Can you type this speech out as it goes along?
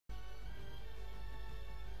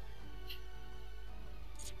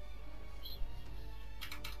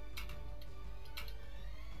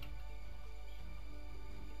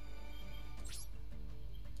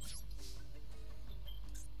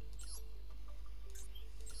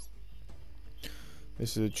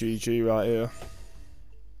This is a GG right here.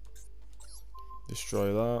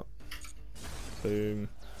 Destroy that. Boom.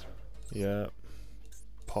 Yeah.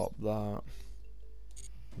 Pop that.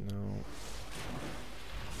 No.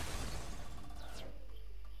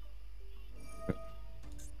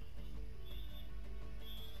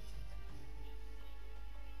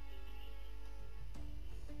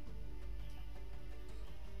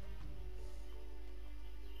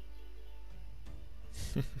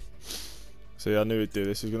 See, I knew he'd do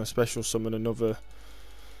this. He's going to special summon another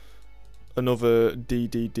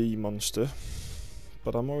DDD monster.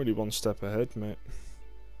 But I'm already one step ahead, mate.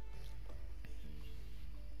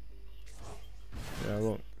 Yeah,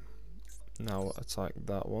 look. Now attack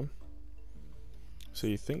that one. So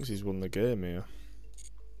he thinks he's won the game here.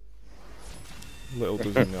 Little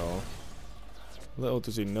does he know. Little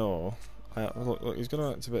does he know. Look, he's going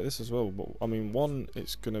to activate this as well. But I mean, one,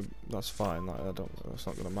 it's going to. That's fine. Like, that's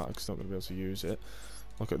not going to matter because he's not going to be able to use it.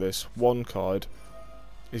 Look at this. One card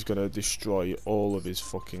is going to destroy all of his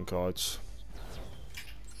fucking cards.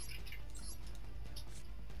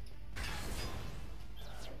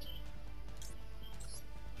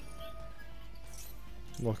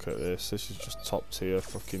 Look at this. This is just top tier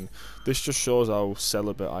fucking. This just shows how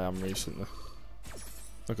celibate I am recently.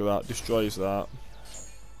 Look at that. Destroys that.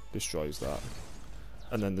 Destroys that.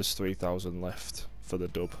 And then there's 3,000 left for the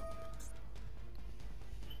dub.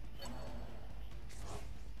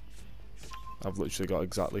 I've literally got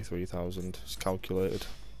exactly 3,000. It's calculated.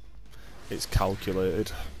 It's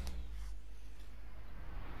calculated.